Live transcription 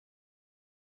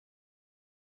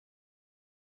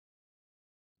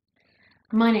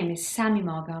My name is Sammy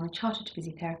Margo. I'm a chartered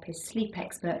physiotherapist, sleep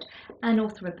expert and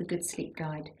author of the Good Sleep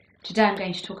Guide. Today I'm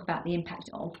going to talk about the impact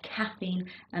of caffeine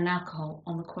and alcohol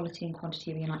on the quality and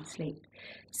quantity of your night's sleep.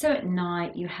 So at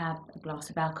night you have a glass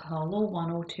of alcohol, or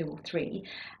one or two or three,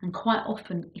 and quite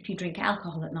often if you drink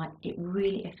alcohol at night it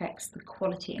really affects the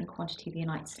quality and quantity of your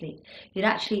night's sleep. It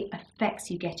actually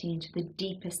affects you getting into the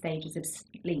deeper stages of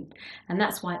sleep, and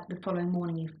that's why the following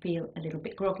morning you feel a little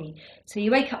bit groggy. So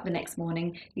you wake up the next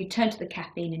morning, you turn to the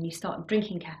caffeine and you start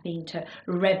drinking caffeine to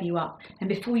rev you up, and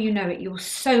before you know it you're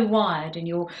so wired and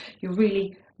you're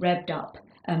really revved up.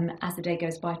 As the day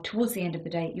goes by, towards the end of the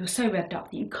day, you're so revved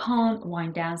up that you can't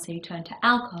wind down, so you turn to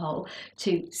alcohol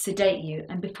to sedate you,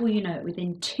 and before you know it,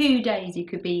 within 2 days you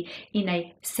could be in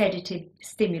a sedative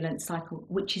stimulant cycle,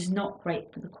 which is not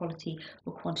great for the quality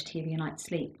or quantity of your night's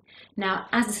sleep. Now,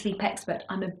 as a sleep expert,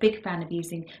 I'm a big fan of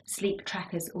using sleep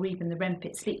trackers or even the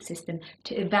REM-Fit Sleep System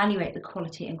to evaluate the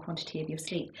quality and quantity of your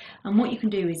sleep. And what you can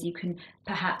do is you can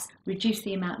perhaps reduce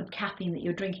the amount of caffeine that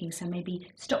you're drinking, so maybe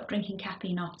stop drinking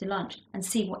caffeine after lunch and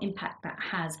see what impact that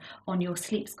has on your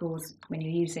sleep scores when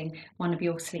you're using one of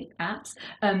your sleep apps.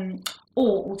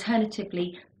 Or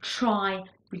alternatively, try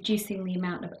reducing the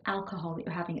amount of alcohol that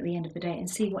you're having at the end of the day and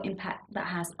see what impact that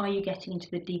has. Are you getting into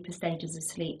the deeper stages of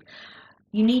sleep?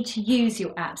 You need to use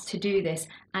your apps to do this,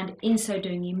 and in so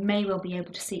doing you may well be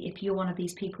able to see if you're one of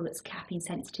these people that's caffeine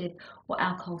sensitive or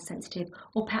alcohol sensitive,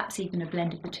 or perhaps even a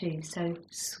blend of the two. So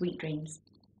sweet dreams.